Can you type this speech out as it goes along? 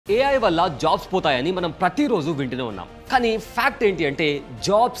AI వల్ల jobs పోతాయని మనం ప్రతిరోజు వింటూనే ఉన్నాం. కానీ ఫ్యాక్ట్ ఏంటి అంటే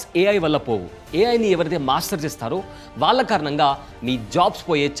జాబ్స్ AI వల్ల పోవు. ఏఐని ఎవరైతే మాస్టర్ చేస్తారో వాళ్ళ కారణంగా మీ జాబ్స్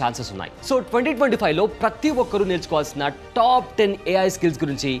పోయే ఛాన్సెస్ ఉన్నాయి. సో 2025లో ప్రతి ఒక్కరూ నేర్చుకోవాల్సిన టాప్ 10 AI స్కిల్స్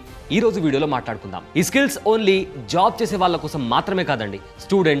గురించి ఈ రోజు వీడియోలో మాట్లాడుకుందాం. ఈ స్కిల్స్ ఓన్లీ జాబ్ చేసే వాళ్ళ కోసం మాత్రమే కాదండి.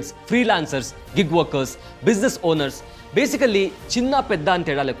 Students, freelancers, gig workers, business owners, basically చిన్న పెద్ద అని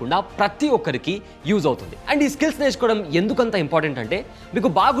తేడా లేకుండా ప్రతి ఒక్కరికి యూజ్ అవుతుంది. అండ్ ఈ స్కిల్స్ నేర్చుకోవడం ఎందుకంత ఇంపార్టెంట్ అంటే మీకు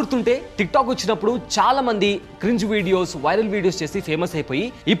బాగా గుర్తుంటే టిక్టాక్ వచ్చినప్పుడు చాలా మంది క్రింజ్ వీడియోస్, వైరల్ వీడియోస్ చేసి ఫేమస్ అయిపోయి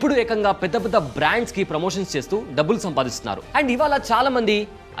ఇప్పుడు ఏకంగా పెద్ద పెద్ద బ్రాండ్స్ కి ప్రమోషన్స్ చేస్తూ డబ్బులు సంపాదిస్తున్నారు. అండ్ ఇవాళ చాలా మంది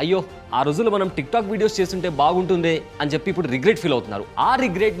అయ్యో ఆ రోజుల్లో మనం టిక్టాక్ వీడియోస్ చేస్తుంటే బాగుంటుందే అని చెప్పి ఇప్పుడు రిగ్రెట్ ఫీల్ అవుతున్నారు. ఆ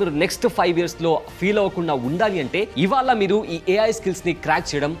రిగ్రెట్ మీరు నెక్స్ట్ 5 years లో ఫీల్ అవ్వకుండా ఉండాలి అంటే ఇవాళ మీరు ఈ AI స్కిల్స్ ని క్రాక్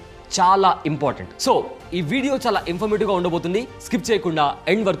చేయడం చాలా ఇంపార్టెంట్. సో ఈ వీడియో చాలా ఇన్ఫర్మేటివ్ గా ఉండబోతుంది. స్కిప్ చేయకుండా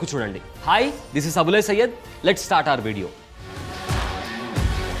ఎండ్ వరకు చూడండి. Hi, this is అబులే Syed. Let's start our video.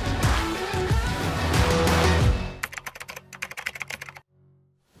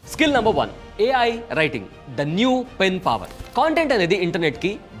 Skill number 1, AI writing, the new pen power. Content అనేది ఇంటర్నెట్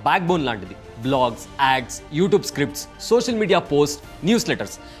కి బ్యాక్ బోన్ లాంటిది. Blogs, ads, YouTube scripts, social media post, news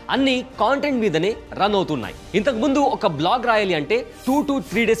letters అన్ని content మీదనే run అవుతున్నాయి. ఇంతకు ముందు ఒక బ్లాగ్ రాయాలి అంటే 2 to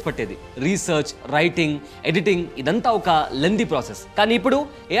 3 days పట్టేది. రీసెర్చ్, రైటింగ్, ఎడిటింగ్ ఇదంతా ఒక లెందీ ప్రాసెస్. కానీ ఇప్పుడు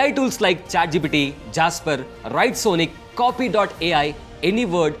AI tools like ChatGPT, Jasper, right sonic, copy.ai,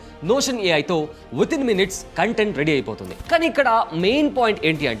 ఎనీవర్డ్, notion ఏఐతో within minutes content ready అయిపోతుంది. కానీ ఇక్కడ మెయిన్ పాయింట్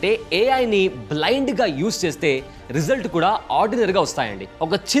ఏంటి అంటే ఏఐని బ్లైండ్ గా యూస్ చేస్తే రిజల్ట్ కూడా ఆర్డినరీగా వస్తాయండి.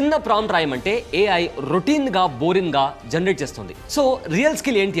 ఒక చిన్న ప్రాంప్ట్ రాయమంటే ఏఐ రొటీన్ గా, బోరింగ్ గా జనరేట్ చేస్తుంది. సో రియల్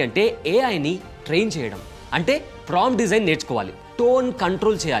స్కిల్ ఏంటి అంటే ఏఐని ట్రైన్ చేయడం. అంటే ప్రాంప్ట్ డిజైన్ నేర్చుకోవాలి, టోన్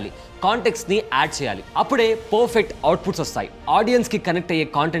కంట్రోల్ చేయాలి, కాంటెక్స్ట్ ని యాడ్ చేయాలి. అప్పుడే పర్ఫెక్ట్ అవుట్పుట్స్ వస్తాయి. ఆడియన్స్ కి కనెక్ట్ అయ్యే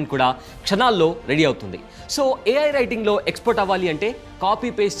కాంటెంట్ కూడా క్షణాల్లో రెడీ అవుతుంది. సో AI రైటింగ్ లో ఎక్స్పర్ట్ అవ్వాలి అంటే కాపీ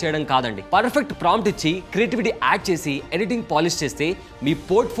పేస్ట్ చేయడం కాదండి. పర్ఫెక్ట్ ప్రాంప్ట్ ఇచ్చి క్రియేటివిటీ యాడ్ చేసి ఎడిటింగ్ పాలిష్ చేస్తే మీ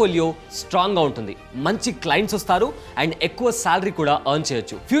పోర్ట్ఫోలియో స్ట్రాంగ్ గా ఉంటుంది. మంచి క్లయింట్స్ వస్తారు అండ్ ఎక్కువ సాలరీ కూడా ఎర్న్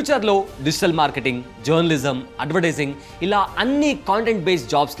చేయొచ్చు. ఫ్యూచర్ లో డిజిటల్ మార్కెటింగ్, జర్నలిజం, అడ్వర్టైజింగ్ ఇలా అన్ని కాంటెంట్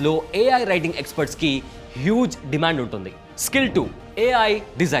బేస్డ్ జాబ్స్ లో AI రైటింగ్ ఎక్స్పర్ట్స్ కి హ్యూజ్ డిమాండ్ ఉంటుంది. Skill 2, AI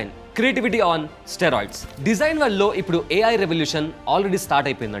design, creativity on steroids. Design వల్ల ఇప్పుడు AI రెవల్యూషన్ ఆల్రెడీ స్టార్ట్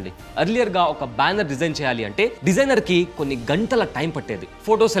అయిపోయిందండి. ఎర్లియర్ గా ఒక బ్యానర్ డిజైన్ చేయాలి అంటే డిజైనర్ కి కొన్ని గంటల టైం పట్టేది.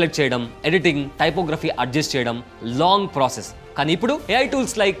 ఫోటో సెలెక్ట్ చేయడం, ఎడిటింగ్, టైపోగ్రఫీ అడ్జస్ట్ చేయడం లాంగ్ ప్రాసెస్. కానీ ఇప్పుడు AI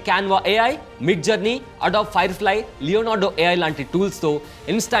tools like Canva AI, mid journey, Adobe firefly, Leonardo AI లాంటి టూల్స్ తో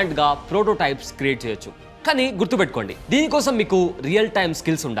ఇన్స్టాంట్ గా ప్రోటోటైప్స్ క్రియేట్ చేయొచ్చు. కానీ గుర్తుపెట్టుకోండి, దీనికోసం మీకు రియల్ టైమ్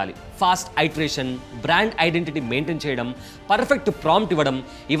స్కిల్స్ ఉండాలి. Fast iteration, brand identity maintain చేయడం, పర్ఫెక్ట్ ప్రాంప్ట్ ఇవ్వడం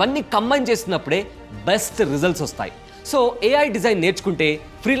ఇవన్నీ కంబైన్ చేసినప్పుడే బెస్ట్ రిజల్ట్స్ వస్తాయి. సో AI డిజైన్ నేర్చుకుంటే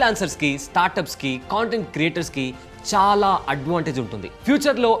ఫ్రీలాన్సర్స్ కి, స్టార్టప్స్ కి, కాంటెంట్ క్రియేటర్స్ కి చాలా అడ్వాంటేజ్ ఉంటుంది.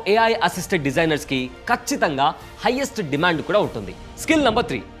 ఫ్యూచర్ లో AI అసిస్టెడ్ డిజైనర్స్ కి ఖచ్చితంగా హైయెస్ట్ డిమాండ్ కూడా ఉంటుంది. Skill number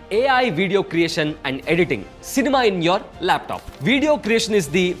 3, AI video creation and editing, cinema in your laptop. Video creation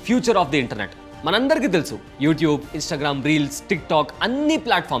is the future of the internet. మనందరికీ తెలుసు యూట్యూబ్, ఇన్స్టాగ్రామ్ రీల్స్, టిక్టాక్ అన్ని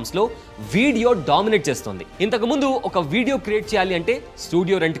ప్లాట్ఫామ్స్ లో వీడియో డామినేట్ చేస్తుంది. ఇంతకు ముందు ఒక వీడియో క్రియేట్ చేయాలి అంటే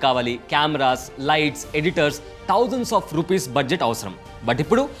స్టూడియో రెంట్ కావాలి, cameras, lights, editors, thousands of rupees budget అవసరం. బట్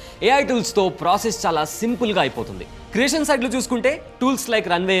ఇప్పుడు AI టూల్స్ తో ప్రాసెస్ చాలా సింపుల్ గా అయిపోతుంది. క్రియేషన్ సైడ్ లో చూసుకుంటే టూల్స్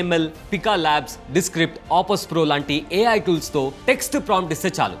లైక్ రన్వే ML, పికా ల్యాబ్స్, డిస్క్రిప్ట్, ఆపస్ ప్రో లాంటి AI టూల్స్ తో టెక్స్ట్ ప్రాంప్ట్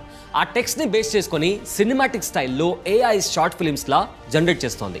ఇస్తే చాలు. ఆ టెక్స్ట్ ని బేస్ చేసుకొని సినిమాటిక్ స్టైల్లో AI షార్ట్ ఫిల్మ్స్ లా జనరేట్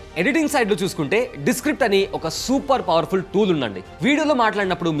చేస్తోంది. ఎడిటింగ్ సైడ్ లో చూసుకుంటే డిస్క్రిప్ట్ అని ఒక సూపర్ పవర్ఫుల్ టూల్ ఉందండి. వీడియోలో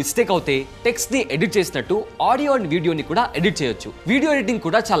మాట్లాడినప్పుడు మిస్టేక్ అవుతే టెక్స్ట్ ని ఎడిట్ చేసినట్టు ఆడియో అండ్ వీడియోని కూడా ఎడిట్ చేయొచ్చు. వీడియో ఎడిటింగ్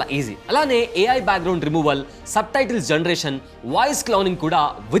కూడా చాలా ఈజీ. అలానే AI background removal, sub titles generation, voice cloning కూడా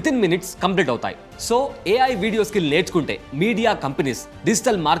వితిన్ మినిట్స్ కంప్లీట్ అవుతాయి. సో AI వీడియో స్కిల్ నేర్చుకుంటే media companies,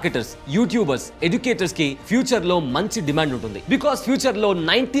 digital marketers, YouTubers, educators కి ఫ్యూచర్ లో మంచి డిమాండ్ ఉంటుంది. బికాస్ ఫ్యూచర్ లో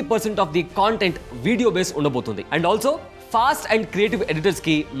 90% of the content video base ఉండబోతుంది. And also fast and creative editors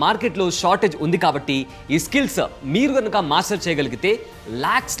కి మార్కెట్ లో షార్టేజ్ ఉంది కాబట్టి ఈ స్కిల్స్ మీరు కనుక మాస్టర్ చేయగలిగితే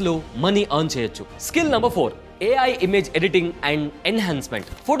లాక్స్ లో మనీ ఎర్న్ చేయొచ్చు. Skill number 4, AI image editing and enhancement.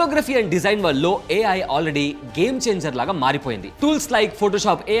 Photography and design వల్ల AI ఆల్రెడీ గేమ్ చేంజర్ లాగా మారిపోయింది. Tools like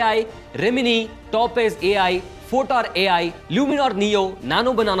Photoshop AI, రెమినీ, టాపేజ్ AI, ఫోటార్ AI, లూమినార్ neo,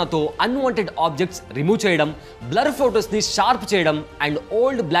 nano బనానాతో unwanted objects remove చేయడం, బ్లర్ ఫోటోస్ ని షార్ప్ చేయడం and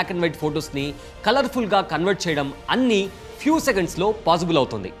old black and white photos ని colourful గా convert చేయడం అన్ని ఫ్యూ సెకండ్స్ లో పాసిబుల్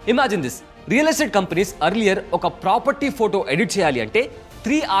అవుతుంది. Imagine this, real estate companies earlier ఒక ప్రాపర్టీ ఫోటో ఎడిట్ చేయాలి అంటే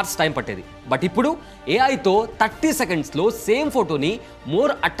 3 hours టైం పట్టేది. బట్ ఇప్పుడు AI తో 30 seconds లో సేమ్ ఫోటోని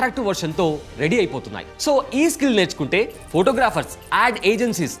మోర్ అట్రాక్టివ్ వర్షన్ తో రెడీ అయిపోతున్నాయి. సో ఈ స్కిల్ నేర్చుకుంటే ఫోటోగ్రాఫర్స్, యాడ్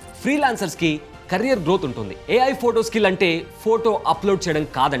ఏజెన్సీస్, ఫ్రీలాన్సర్స్ కి కెరియర్ గ్రోత్ ఉంటుంది. ఏఐ ఫోటో స్కిల్ అంటే ఫోటో అప్లోడ్ చేయడం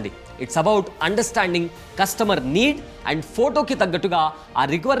కాదండి. It's about understanding customer need and ఫోటోకి తగ్గట్టుగా ఆ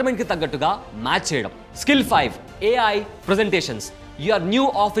రిక్వైర్మెంట్కి తగ్గట్టుగా మ్యాచ్ చేయడం. Skill 5 AI presentations. Your new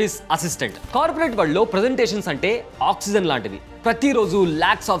office assistant. Corporate world లో ప్రెజెంటేషన్స్ అంటే ఆక్సిజన్ లాంటివి. ప్రతిరోజు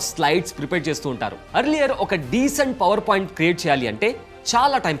లాక్స్ ఆఫ్ స్లైడ్స్ ప్రిపేర్ చేస్తూ ఉంటారు. ఎర్లియర్ ఒక డీసెంట్ పవర్ పాయింట్ క్రియేట్ చేయాలి అంటే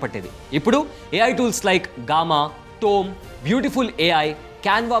చాలా టైం పట్టేది. ఇప్పుడు AI tools like gamma, tome, beautiful AI,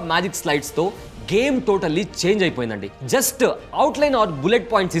 Canva magic slides తో గేమ్ టోటల్లీ చేంజ్ అయిపోయిందండి. Just outline are bullet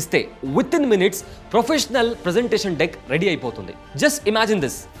points ఇస్తే with in minutes professional presentation deck ready అయిపోతుంది. Just imagine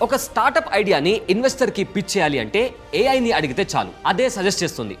this. ఒక స్టార్ట్అప్ ఐడియాని ఇన్వెస్టర్ కి pitch చేయాలి అంటే ఏఐని అడిగితే చాలు, అదే సజెస్ట్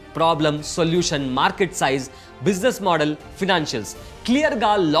చేస్తుంది. Problem, solution, market size, business model, financials clear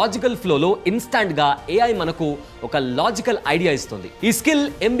గా లాజికల్ ఫ్లోలో ఇన్స్టాంట్ గా ఏఐ మనకు ఒక లాజికల్ ఐడియా ఇస్తుంది. ఈ స్కిల్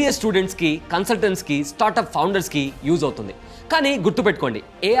ఎంబీఏ స్టూడెంట్స్ కి, కన్సల్టెంట్స్ కి, స్టార్ట్అప్ ఫౌండర్స్ కి యూజ్ అవుతుంది. కానీ గుర్తుపెట్టుకోండి,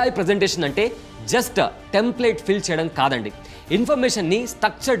 ఏఐ ప్రెజెంటేషన్ అంటే జస్ట్ టెంప్లెట్ ఫిల్ చేయడం కాదండి. ఇన్ఫర్మేషన్ని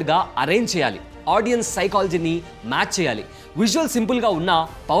స్ట్రక్చర్డ్గా అరేంజ్ చేయాలి, ఆడియన్స్ సైకాలజీని మ్యాచ్ చేయాలి, విజువల్ సింపుల్గా ఉన్నా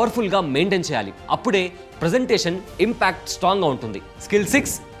పవర్ఫుల్గా మెయింటైన్ చేయాలి. అప్పుడే ప్రెజెంటేషన్ ఇంపాక్ట్ స్ట్రాంగ్గా ఉంటుంది. Skill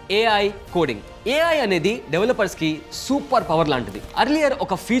 6 AI coding. ఏఐ అనేది డెవలపర్స్కి సూపర్ పవర్ లాంటిది. అర్లియర్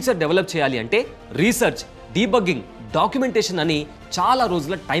ఒక ఫీచర్ డెవలప్ చేయాలి అంటే రీసెర్చ్, డీబగ్గింగ్, డాక్యుమెంటేషన్ అని చాలా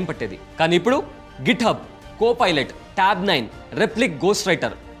రోజుల టైం పట్టేది. కానీ ఇప్పుడు GitHub, Copilot, tab9, రెప్లిక్ ghost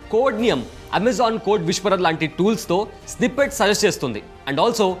writer, కోడ్నియం, Amazon code Whisperer లాంటి టూల్స్తో స్నిప్పెట్ సజెస్ట్ చేస్తుంది. అండ్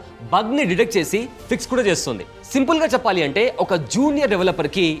ఆల్సో బగ్ని డిటెక్ట్ చేసి ఫిక్స్ కూడా చేస్తుంది. సింపుల్గా చెప్పాలి అంటే ఒక జూనియర్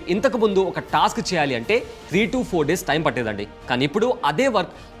డెవలపర్కి ఇంతకు ముందు ఒక టాస్క్ చేయాలి అంటే 3 to 4 days టైం పట్టేదండి. కానీ ఇప్పుడు అదే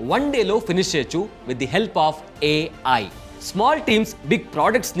వర్క్ 1 dayలో ఫినిష్ చేయొచ్చు with the help of AI. Small teams big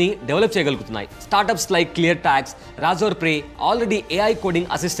products ని develop చేయగలుగుతున్నాయి. Startups like clear tax, Razor ప్రే ఆల్రెడీ ఏఐ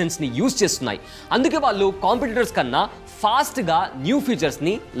కోడింగ్ అసిస్టెంట్స్ ని యూజ్ చేస్తున్నాయి. అందుకే వాళ్ళు కాంపిటీటర్స్ కన్నా ఫాస్ట్ గా న్యూ ఫీచర్స్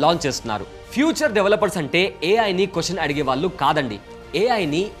ని లాంచ్ చేస్తున్నారు. ఫ్యూచర్ డెవలపర్స్ అంటే ఏఐని క్వశ్చన్ అడిగే వాళ్ళు కాదండి,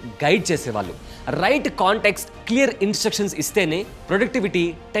 ఏఐని గైడ్ చేసేవాళ్ళు. రైట్ కాంటెక్స్ట్, క్లియర్ ఇన్స్ట్రక్షన్స్ ఇస్తేనే ప్రొడక్టివిటీ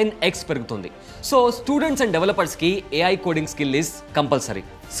 10x పెరుగుతుంది. So students and డెవలపర్స్కి AI coding skill is compulsory.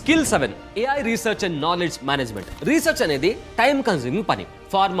 Skill 7 AI research and knowledge management. Research అనేది టైం కన్స్యూమింగ్ పని.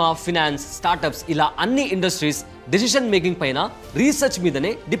 ఫార్మా, ఫినాన్స్, స్టార్టప్స్ ఇలా అన్ని ఇండస్ట్రీస్ డెసిషన్ మేకింగ్ పైన రీసెర్చ్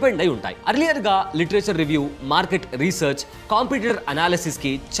మీదనే depend అయి ఉంటాయి. అర్లియర్ గా literature review, market research, competitor analysis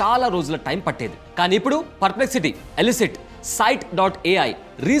కి చాలా రోజుల టైం పట్టేది. కానీ ఇప్పుడు Perplexity, illicit, site.ai,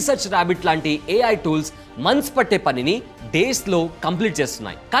 research rabbit లాంటి ఏఐ టూల్స్ మంత్స్ పట్టే పనిని డేస్లో కంప్లీట్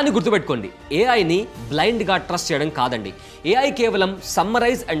చేస్తున్నాయి. కానీ గుర్తుపెట్టుకోండి, ఏఐని బ్లైండ్గా ట్రస్ట్ చేయడం కాదండి. ఏఐ కేవలం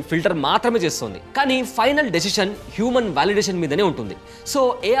సమ్మరైజ్ అండ్ ఫిల్టర్ మాత్రమే చేస్తుంది, కానీ ఫైనల్ డెసిషన్ హ్యూమన్ వాలిడేషన్ మీదనే ఉంటుంది. సో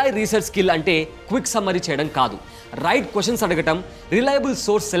ఏఐ రీసెర్చ్ స్కిల్ అంటే క్విక్ సమ్మరీ చేయడం కాదు, రైట్ క్వశ్చన్స్ అడగటం, రిలయబుల్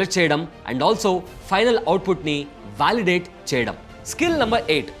సోర్స్ సెలెక్ట్ చేయడం అండ్ ఆల్సో ఫైనల్ అవుట్పుట్ని వాలిడేట్ చేయడం. Skill number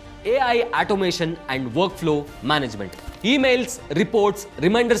 8 AI automation and work flow management. Emails, reports,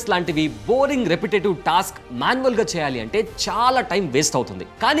 reminders లాంటివి బోరింగ్ రెపిటేటివ్ టాస్క్ మాన్యువల్గా చేయాలి అంటే చాలా టైం వేస్ట్ అవుతుంది.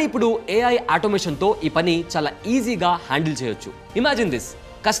 కానీ ఇప్పుడు ఏఐ ఆటోమేషన్తో ఈ పని చాలా ఈజీగా హ్యాండిల్ చేయొచ్చు. Imagine this.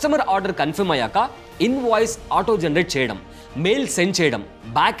 Customer order confirm అయ్యాక ఇన్వాయిస్ ఆటో జనరేట్ చేయడం, మెయిల్ సెండ్ చేయడం,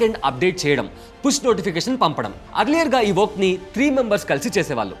 బ్యాక్ ఎండ్ అప్డేట్ చేయడం, పుష్ నోటిఫికేషన్ పంపడం. అర్లియర్గా ఈ వర్క్ని 3 members కలిసి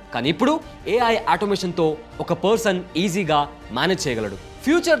చేసేవాళ్ళు. కానీ ఇప్పుడు ఏఐ ఆటోమేషన్తో ఒక పర్సన్ ఈజీగా మేనేజ్ చేయగలడు.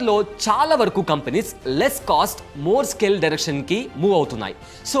 ఫ్యూచర్లో చాలా వరకు companies less cost, more scale డైరెక్షన్కి move అవుతున్నాయి.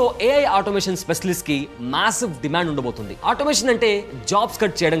 So AI automation స్పెషలిస్ట్కి massive demand ఉండబోతుంది. ఆటోమేషన్ అంటే జాబ్స్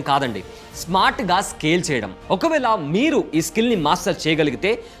కట్ చేయడం కాదండి, స్మార్ట్గా స్కేల్ చేయడం. ఒకవేళ మీరు ఈ స్కిల్ని మాస్టర్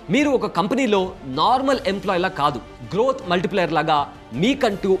చేయగలిగితే మీరు ఒక కంపెనీలో నార్మల్ ఎంప్లాయీలా కాదు, గ్రోత్ మల్టిప్లయర్ లాగా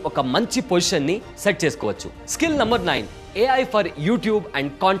మీకంటూ ఒక మంచి పొజిషన్ని సెట్ చేసుకోవచ్చు. Skill number 9 AI for YouTube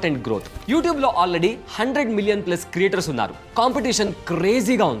and content growth. యూట్యూబ్లో ఆల్రెడీ 100 million+ క్రియేటర్స్ ఉన్నారు. కాంపిటీషన్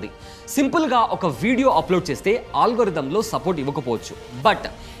క్రేజీగా ఉంది. సింపుల్గా ఒక వీడియో అప్లోడ్ చేస్తే ఆల్గోరిథంలో సపోర్ట్ ఇవ్వకపోవచ్చు, బట్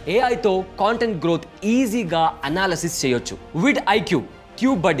ఏఐతో కాంటెంట్ గ్రోత్ ఈజీగా అనాలిసిస్ చేయొచ్చు. విడ్ IQ,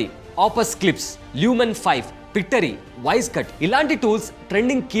 tube body, ఆపస్ clips, lumen 5, పిక్టరీ, voice cut ఇలాంటి టూల్స్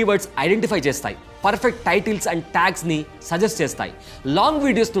ట్రెండింగ్ కీవర్డ్స్ ఐడెంటిఫై చేస్తాయి, పర్ఫెక్ట్ టైటిల్స్ అండ్ ట్యాగ్స్ ని సజెస్ట్ చేస్తాయి, లాంగ్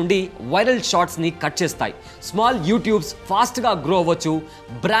వీడియోస్ నుండి వైరల్ షార్ట్స్ ని కట్ చేస్తాయి. స్మాల్ యూట్యూబ్స్ ఫాస్ట్ గా గ్రో అవ్వచ్చు,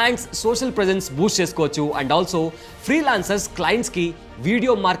 బ్రాండ్స్ సోషల్ ప్రెజెన్స్ బూస్ట్ చేసుకోవచ్చు అండ్ ఆల్సో ఫ్రీలాన్సర్స్ క్లయింట్స్ కి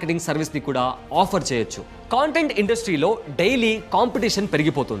వీడియో మార్కెటింగ్ సర్వీస్ ని కూడా ఆఫర్ చేయొచ్చు. కాంటెంట్ ఇండస్ట్రీలో డైలీ కాంపిటీషన్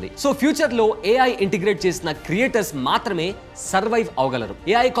పెరిగిపోతుంది. సో ఫ్యూచర్ లో ఏఐ ఇంటిగ్రేట్ చేసిన క్రియేటర్స్ మాత్రమే survive అవ్వగలరు.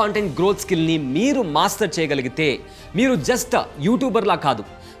 AI content growth skill ని మీరు మాస్టర్ చేయగలిగితే మీరు జస్ట్ యూట్యూబర్ లా కాదు,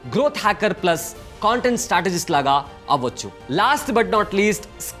 growth hacker plus content strategist లాగా అవ్వచ్చు. Last but not least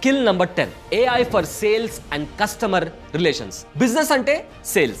skill number 10 AI for sales and customer relations. Business అంటే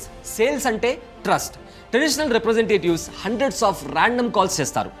సేల్స్, సేల్స్ అంటే trust, traditional representatives hundreds of random calls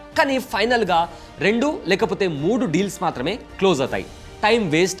చేస్తారు, కానీ ఫైనల్గా 2 లేకపోతే 3 డీల్స్ మాత్రమే క్లోజ్ అవుతాయి. టైం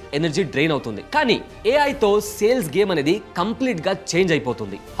వేస్ట్, ఎనర్జీ డ్రైన్ అవుతుంది. కానీ ఏఐతో సేల్స్ గేమ్ అనేది కంప్లీట్గా చేంజ్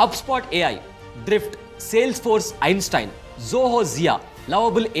అయిపోతుంది. హబ్స్పాట్ AI, drift, sales force, Einstein, Zoho Jiya,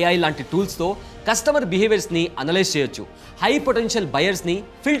 lovable AI లాంటి టూల్స్తో కస్టమర్ బిహేవియర్స్ని అనలైజ్ చేయొచ్చు, హై పొటెన్షియల్ బయర్స్ని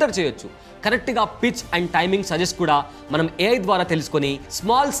ఫిల్టర్ చేయొచ్చు, కరెక్ట్గా పిచ్ అండ్ టైమింగ్ సజెస్ట్ కూడా మనం ఏఐ ద్వారా తెలుసుకొని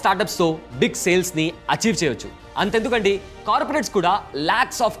స్మాల్ స్టార్టప్స్తో బిగ్ సేల్స్ని అచీవ్ చేయొచ్చు. అంతెందుకండి, కార్పొరేట్స్ కూడా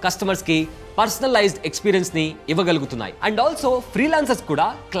లాక్స్ ఆఫ్ కస్టమర్స్కి పర్సనలైజ్డ్ ఎక్స్పీరియన్స్ని ఇవ్వగలుగుతున్నాయి. అండ్ ఆల్సో ఫ్రీలాన్సర్స్ కూడా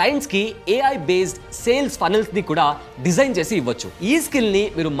క్లయింట్స్కి ఏఐ బేస్డ్ సేల్స్ ఫనల్స్ని కూడా డిజైన్ చేసి ఇవ్వచ్చు. ఈ స్కిల్ని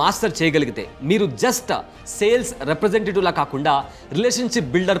మీరు మాస్టర్ చేయగలిగితే మీరు జస్ట్ సేల్స్ రిప్రజెంటేటివ్ లా కాకుండా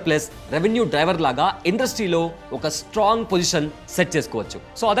relationship builder plus revenue driver లాగా ఇండస్ట్రీలో ఒక స్ట్రాంగ్ పొజిషన్ సెట్ చేసుకోవచ్చు.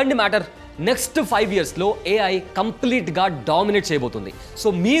 సో అదండి మ్యాటర్. నెక్స్ట్ 5 yearsలో ఏఐ కంప్లీట్గా డామినేట్ చేయబోతుంది. సో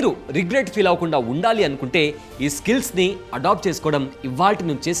మీరు రిగ్రెట్ ఫీల్ అవ్వకుండా ఉండాలి అనుకుంటే ఈ స్కిల్స్ని అడాప్ట్ చేసుకోవడం ఇవాల్టి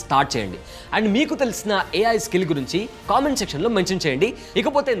నుంచే స్టార్ట్ చేయండి. అండ్ మీకు తెలిసిన ఏఐ స్కిల్ గురించి కామెంట్ సెక్షన్లో మెన్షన్ చేయండి.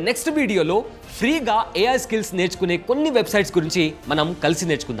 ఇకపోతే నెక్స్ట్ వీడియోలో ఫ్రీగా ఏఐ స్కిల్స్ నేర్చుకునే కొన్ని వెబ్సైట్స్ గురించి మనం కలిసి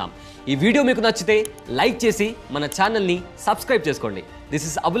నేర్చుకుందాం. ఈ వీడియో మీకు నచ్చితే లైక్ చేసి మన ఛానల్ని సబ్స్క్రైబ్ చేసుకోండి. This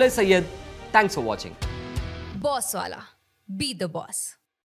is అబులై Syed. Thanks for watching. Boss Wallah. Be the boss.